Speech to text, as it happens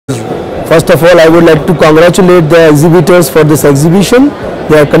First of all, I would like to congratulate the exhibitors for this exhibition.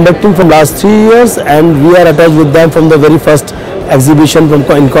 They are conducting from last 3 years and we are attached with them from the very first exhibition in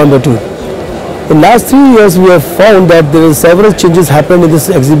Coimbatore. In last 3 years, we have found that there are several changes happened in this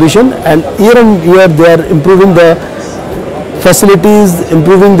exhibition, and year on year they are improving the facilities,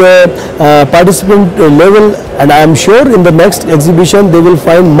 improving the participant level, and I am sure in the next exhibition they will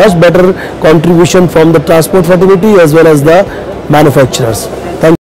find much better contribution from the transport fraternity as well as the manufacturers.